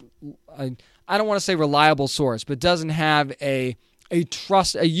a I don't want to say reliable source, but doesn't have a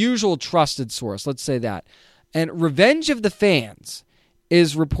usual trusted source. Let's say that. And Revenge of the Fans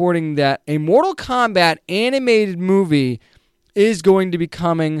is reporting that a Mortal Kombat animated movie is going to be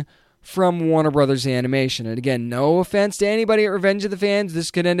coming from Warner Brothers Animation. And again, no offense to anybody at Revenge of the Fans,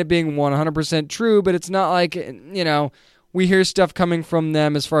 this could end up being 100% true, but it's not like, we hear stuff coming from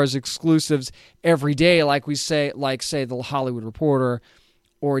them as far as exclusives every day, like say the Hollywood Reporter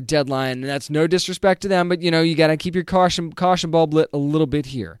or Deadline, and that's no disrespect to them, but you got to keep your caution bulb lit a little bit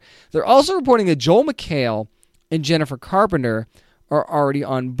here. They're also reporting that Joel McHale and Jennifer Carpenter are already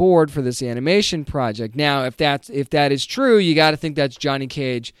on board for this animation project. Now, if that is true, you got to think that's Johnny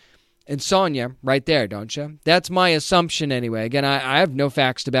Cage and Sonya right there, don't you? That's my assumption anyway. Again, I have no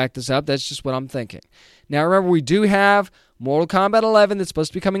facts to back this up. That's just what I'm thinking. Now, remember, we do have Mortal Kombat 11 that's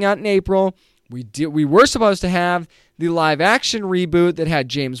supposed to be coming out in April. We were supposed to have the live-action reboot that had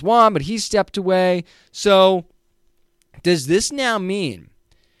James Wan, but he stepped away. So, does this now mean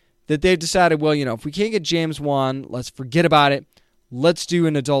that they've decided, well, if we can't get James Wan, let's forget about it. Let's do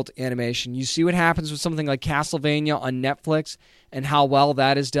an adult animation. You see what happens with something like Castlevania on Netflix and how well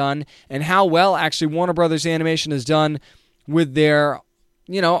that is done, and how well actually Warner Brothers Animation has done with their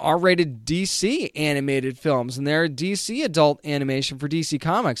R-rated DC animated films, and their DC adult animation for DC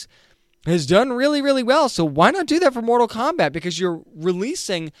Comics has done really, really well. So why not do that for Mortal Kombat? Because you're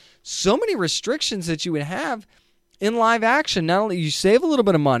releasing so many restrictions that you would have in live action. Not only you save a little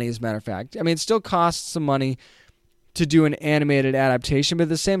bit of money, as a matter of fact. I mean, it still costs some money to do an animated adaptation, but at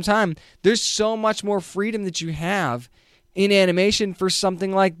the same time, there's so much more freedom that you have in animation for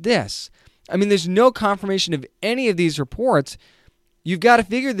something like this. I mean, there's no confirmation of any of these reports. You've got to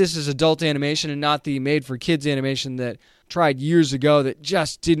figure this is adult animation and not the made-for-kids animation that tried years ago that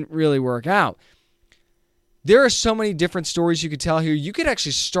just didn't really work out. There are so many different stories you could tell here. You could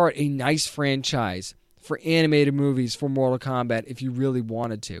actually start a nice franchise for animated movies for Mortal Kombat if you really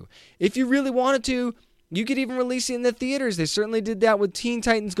wanted to. If you really wanted to, you could even release it in the theaters. They certainly did that with Teen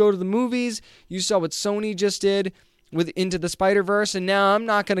Titans Go to the Movies. You saw what Sony just did with Into the Spider-Verse, and now I'm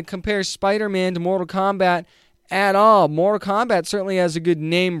not going to compare Spider-Man to Mortal Kombat at all. Mortal Kombat certainly has a good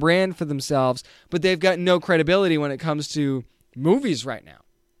name brand for themselves, but they've got no credibility when it comes to movies right now.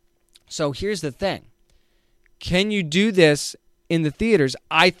 So here's the thing. Can you do this in the theaters?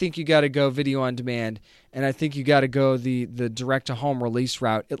 I think you got to go video on demand, and I think you got to go the direct-to-home release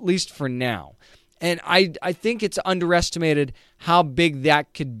route, at least for now. And I think it's underestimated how big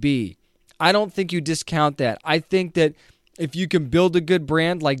that could be. I don't think you discount that. I think that if you can build a good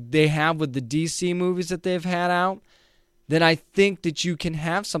brand like they have with the DC movies that they've had out, then I think that you can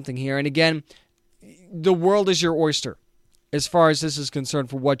have something here. And again, the world is your oyster as far as this is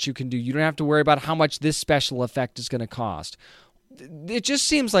concerned for what you can do. You don't have to worry about how much this special effect is going to cost. It just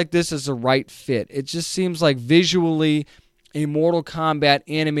seems like this is a right fit. It just seems like visually a Mortal Kombat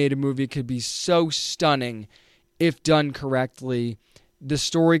animated movie could be so stunning if done correctly. The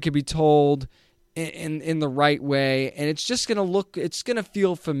story could be told in the right way, and it's just going to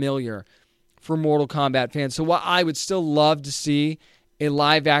feel familiar for Mortal Kombat fans. So while I would still love to see a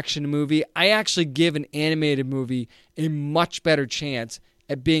live action movie, I actually give an animated movie a much better chance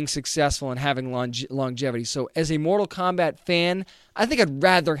at being successful and having longevity. So as a Mortal Kombat fan, I think I'd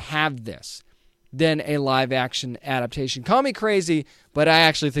rather have this than a live action adaptation. Call me crazy, but I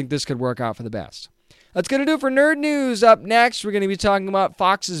actually think this could work out for the best. That's going to do it for Nerd News. Up next, we're going to be talking about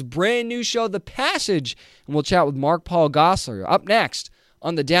Fox's brand new show, The Passage, and we'll chat with Mark Paul Gosselaar. Up next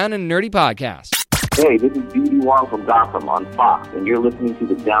on the Down and Nerdy Podcast. Hey, this is Beauty Wong from Gotham on Fox, and you're listening to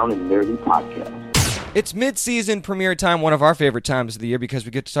the Down and Nerdy Podcast. It's mid-season premiere time, one of our favorite times of the year, because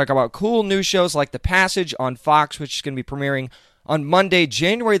we get to talk about cool new shows like The Passage on Fox, which is going to be premiering on Monday,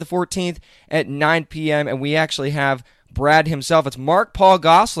 January the 14th at 9 p.m., and we actually have Brad himself. It's Mark Paul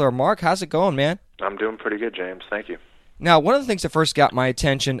Gosselaar. Mark, how's it going, man? I'm doing pretty good, James. Thank you. Now, one of the things that first got my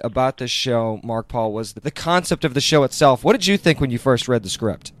attention about this show, Mark Paul, was the concept of the show itself. What did you think when you first read the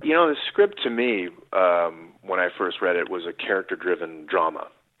script? You know, the script to me, when I first read it, was a character-driven drama.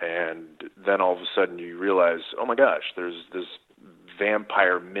 And then all of a sudden you realize, oh my gosh, there's this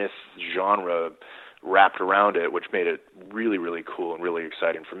vampire myth genre wrapped around it, which made it really, really cool and really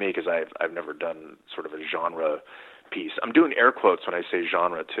exciting for me because I've never done sort of a genre piece. I'm doing air quotes when I say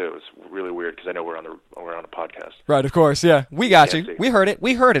genre too. It's really weird because I know we're on a podcast. Right, of course, yeah. We got you. See. We heard it.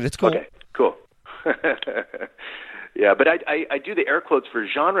 It's cool. Okay, cool. Yeah, but I do the air quotes for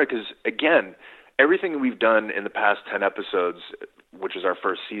genre because, again, everything we've done in the past 10 episodes, which is our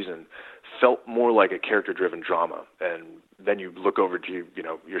first season, felt more like a character-driven drama. And then you look over to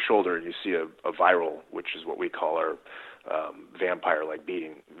your shoulder and you see a viral, which is what we call our vampire like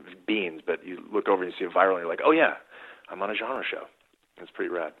beings. But you look over and you see a viral and you're like, oh yeah, I'm on a genre show. It's pretty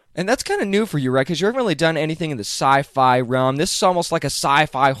rad. And that's kind of new for you, right? Because you haven't really done anything in the sci-fi realm. This is almost like a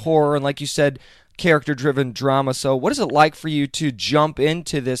sci-fi horror, and like you said, character-driven drama. So what is it like for you to jump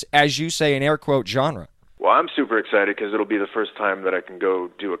into this, as you say, an air quote genre? Well, I'm super excited because it'll be the first time that I can go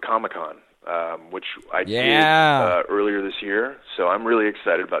do a Comic-Con. which I did earlier this year. So I'm really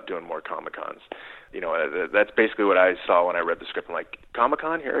excited about doing more Comic-Cons. That's basically what I saw when I read the script. I'm like,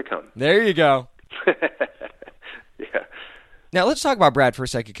 Comic-Con, here I come. There you go. Yeah. Now, let's talk about Brad for a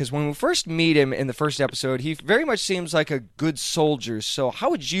second, because when we first meet him in the first episode, he very much seems like a good soldier. So how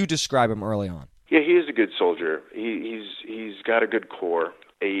would you describe him early on? Yeah, he is a good soldier. He's got a good core.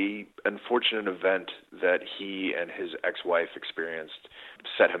 A unfortunate event that he and his ex-wife experienced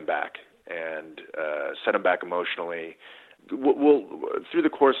set him back, and set him back emotionally. We'll through the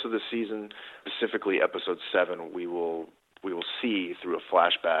course of the season, specifically episode 7, we will see through a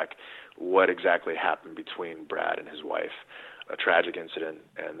flashback what exactly happened between Brad and his wife. A tragic incident,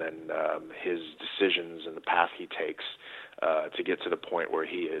 and then his decisions and the path he takes to get to the point where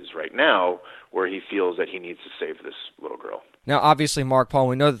he is right now, where he feels that he needs to save this little girl. Now, obviously, Mark Paul,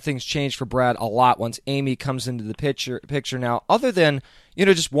 we know that things change for Brad a lot once Amy comes into the picture. Now, other than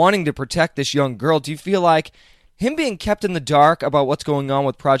just wanting to protect this young girl, do you feel like him being kept in the dark about what's going on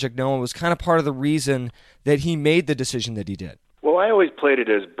with Project Noah was kind of part of the reason that he made the decision that he did? Well, I always played it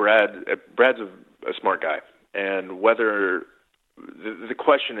as Brad's a smart guy, and whether the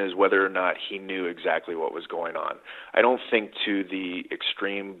question is whether or not he knew exactly what was going on. I don't think to the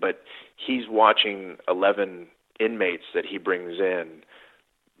extreme, but he's watching 11 inmates that he brings in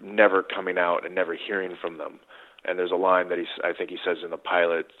never coming out and never hearing from them. And there's a line that I think he says in the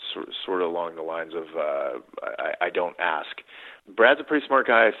pilot, sort of along the lines of, I don't ask. Brad's a pretty smart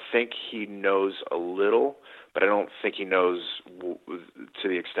guy. I think he knows a little, but I don't think he knows to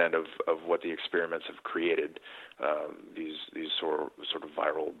the extent of what the experiments have created, these sort of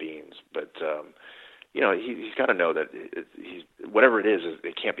viral beings. But he's got to know that whatever it is,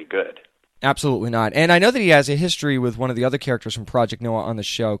 it can't be good. Absolutely not. And I know that he has a history with one of the other characters from Project Noah on the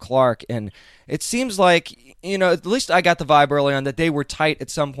show, Clark, and it seems like, at least I got the vibe early on that they were tight at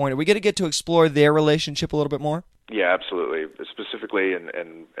some point. Are we going to get to explore their relationship a little bit more? Yeah, absolutely. Specifically in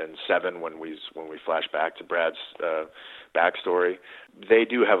 7, when we flash back to Brad's backstory, they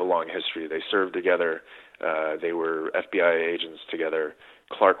do have a long history. They served together. They were FBI agents together.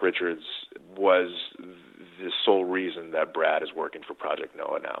 Clark Richards was the sole reason that Brad is working for Project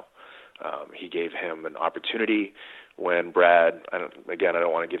Noah now. He gave him an opportunity when Brad, I don't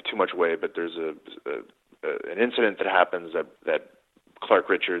want to give too much away, but there's an incident that happens that Clark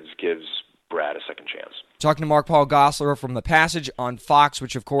Richards gives Brad a second chance. Talking to Mark Paul Gosselaar from The Passage on Fox,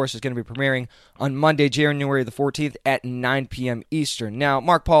 which of course is going to be premiering on Monday, January the 14th at 9 p.m. Eastern. Now,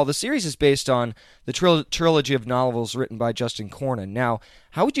 Mark Paul, the series is based on the trilogy of novels written by Justin Cornan. Now,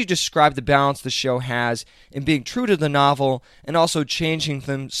 how would you describe the balance the show has in being true to the novel and also changing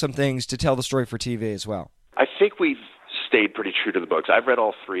some things to tell the story for TV as well? I think we've stayed pretty true to the books. I've read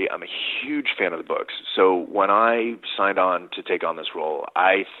all 3. I'm a huge fan of the books. So when I signed on to take on this role,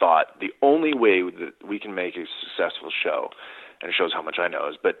 I thought the only way that we can make a successful show, and it shows how much I know,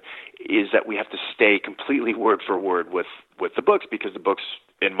 is that we have to stay completely word for word with the books, because the books,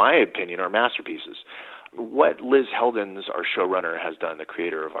 in my opinion, are masterpieces. What Liz Heldens, our showrunner, has done, the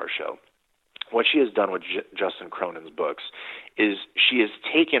creator of our show, what she has done with Justin Cronin's books is she has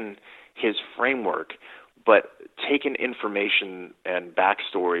taken his framework but taken information and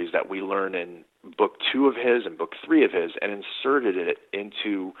backstories that we learn in book 2 of his and book 3 of his and inserted it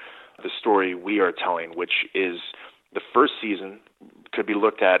into the story we are telling, which is the first season could be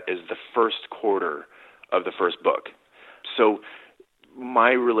looked at as the first quarter of the first book. So my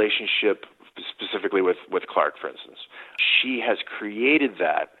relationship specifically with Clark, for instance, she has created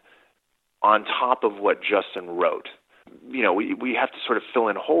that on top of what Justin wrote. We have to sort of fill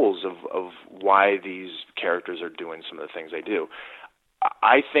in holes of why these characters are doing some of the things they do.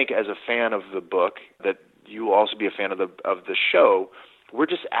 I think as a fan of the book that you also be a fan of the show. We're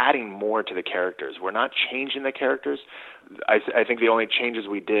just adding more to the characters. We're not changing the characters. I think the only changes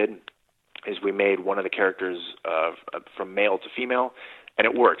we did is we made one of the characters from male to female, and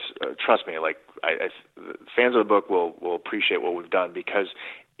it works. Trust me. Fans of the book will appreciate what we've done because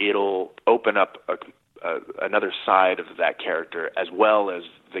it'll open up another side of that character as well as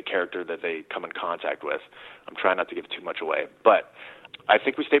the character that they come in contact with. I'm trying not to give too much away, but I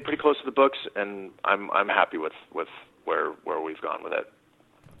think we stayed pretty close to the books, and I'm happy with where we've gone with it.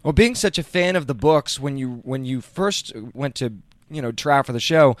 Well, being such a fan of the books, when you first went to try for the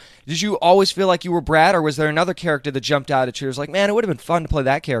show, did you always feel like you were Brad, or was there another character that jumped out at you? It was like, man, it would have been fun to play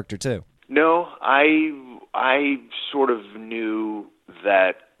that character too. No, I sort of knew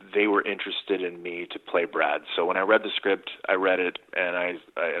that they were interested in me to play Brad. So when I read the script, I read it, and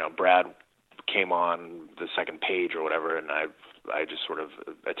Brad came on the second page or whatever, and I just sort of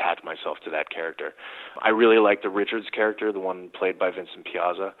attached myself to that character. I really like the Richards character, the one played by Vincent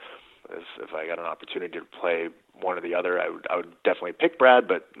Piazza. If I got an opportunity to play one or the other, I would definitely pick Brad,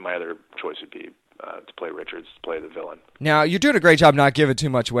 but my other choice would be to play Richards, to play the villain. Now, you're doing a great job not giving too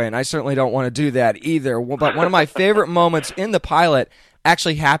much away, and I certainly don't want to do that either. But one of my favorite moments in the pilot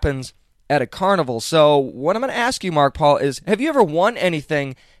actually happens at a carnival. So what I'm going to ask you, Mark Paul, is have you ever won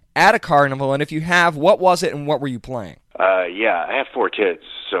anything at a carnival? And if you have, what was it and what were you playing? Yeah, I have 4 kids,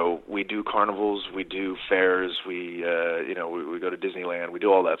 so we do carnivals, we do fairs, we go to Disneyland, we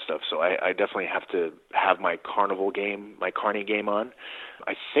do all that stuff. So I definitely have to have my carnival game, my carny game on.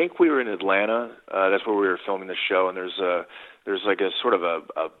 I think we were in Atlanta. That's where we were filming the show, and there's like a sort of a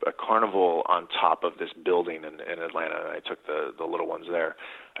carnival on top of this building in Atlanta, and I took the little ones there.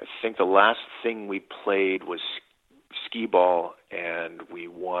 I think the last thing we played was skee ball, and we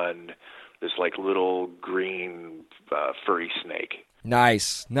won this like little green furry snake.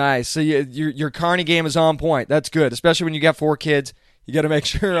 Nice. So your carny game is on point. That's good, especially when you got 4 kids. You got to make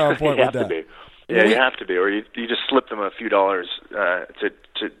sure you're on point with that. You have to be. Yeah, you have to be, or you just slip them a few dollars to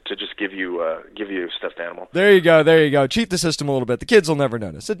just give you stuffed animal. There you go. Cheat the system a little bit. The kids will never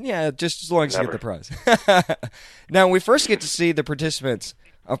notice. Yeah, just as long as you get the prize. Now, when we first get to see the participants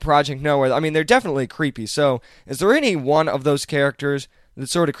of Project Nowhere, I mean, they're definitely creepy. So, is there any one of those characters that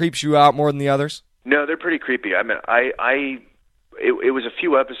sort of creeps you out more than the others? No, they're pretty creepy. I mean, it was a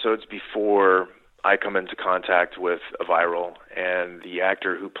few episodes before I come into contact with a viral, and the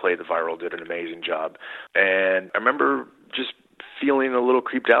actor who played the viral did an amazing job. And I remember just feeling a little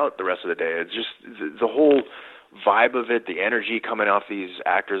creeped out the rest of the day. It's just the whole vibe of it, the energy coming off these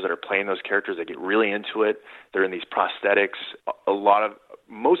actors that are playing those characters. They get really into it. They're in these prosthetics.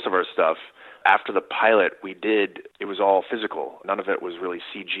 Most of our stuff after the pilot we did, it was all physical. None of it was really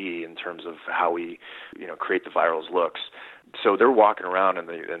CG in terms of how we, create the viral's looks. So they're walking around in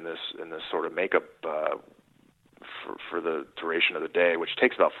this sort of makeup for the duration of the day, which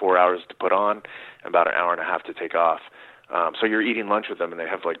takes about 4 hours to put on and about an hour and a half to take off. So you're eating lunch with them, and they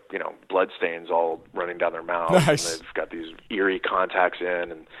have blood stains all running down their mouth. Nice. And they've got these eerie contacts in,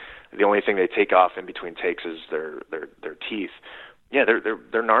 and the only thing they take off in between takes is their teeth. Yeah,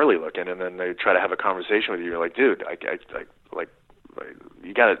 they're gnarly looking, and then they try to have a conversation with you. You're like, dude,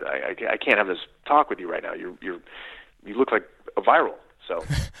 you got I can't have this talk with you right now. You look like a viral. So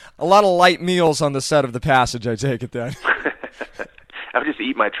a lot of light meals on the set of The Passage, I take it then. I would just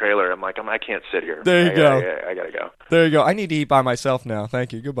eat my trailer. I'm like, I can't sit here. There you go. I gotta go. There you go. I need to eat by myself now.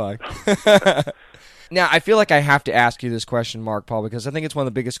 Thank you. Goodbye. Now, I feel like I have to ask you this question, Mark Paul, because I think it's one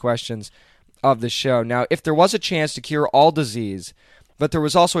of the biggest questions of the show. Now, if there was a chance to cure all disease, but there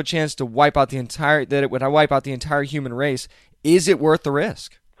was also a chance to wipe out the entire human race, is it worth the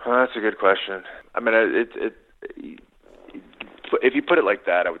risk? That's a good question. I mean, if you put it like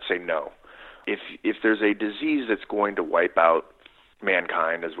that, I would say no. If there's a disease that's going to wipe out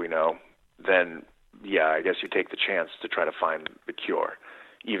mankind, as we know, then yeah, I guess you take the chance to try to find the cure,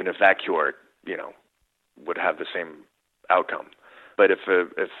 even if that cure, would have the same outcome. But if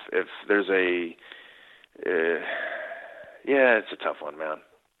there's it's a tough one, man.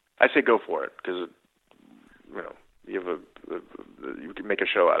 I say go for it because you can make a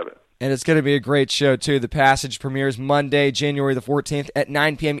show out of it. And it's going to be a great show, too. The Passage premieres Monday, January the 14th at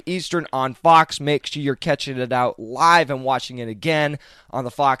 9 p.m. Eastern on Fox. Make sure you're catching it out live and watching it again on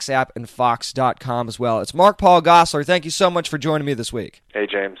the Fox app and Fox.com as well. It's Mark Paul Gosselaar. Thank you so much for joining me this week. Hey,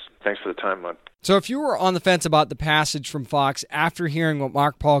 James. Thanks for the time, man. So if you were on the fence about The Passage from Fox after hearing what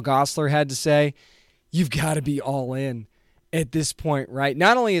Mark Paul Gosselaar had to say, you've got to be all in at this point, right?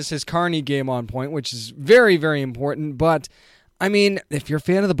 Not only is his Carney game on point, which is very, very important, but I mean, if you're a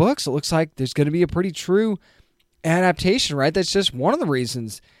fan of the books, it looks like there's going to be a pretty true adaptation, right? That's just one of the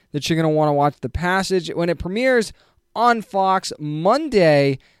reasons that you're going to want to watch The Passage when it premieres on Fox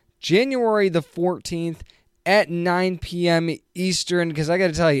Monday, January the 14th at 9 p.m. Eastern, because I got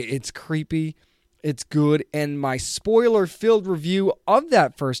to tell you, it's creepy, it's good, and my spoiler-filled review of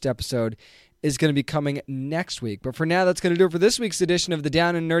that first episode is going to be coming next week. But for now, that's going to do it for this week's edition of the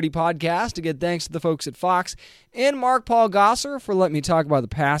Down and Nerdy podcast. Again, thanks to the folks at Fox and Mark Paul Gosselaar for letting me talk about The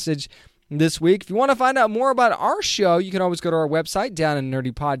Passage this week. If you want to find out more about our show, you can always go to our website,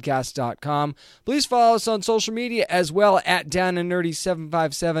 downandnerdypodcast.com. Please follow us on social media as well at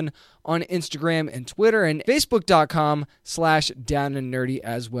downandnerdy757 on Instagram and Twitter, and facebook.com/downandnerdy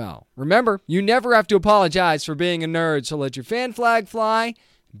as well. Remember, you never have to apologize for being a nerd, so let your fan flag fly.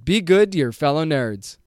 Be good to your fellow nerds.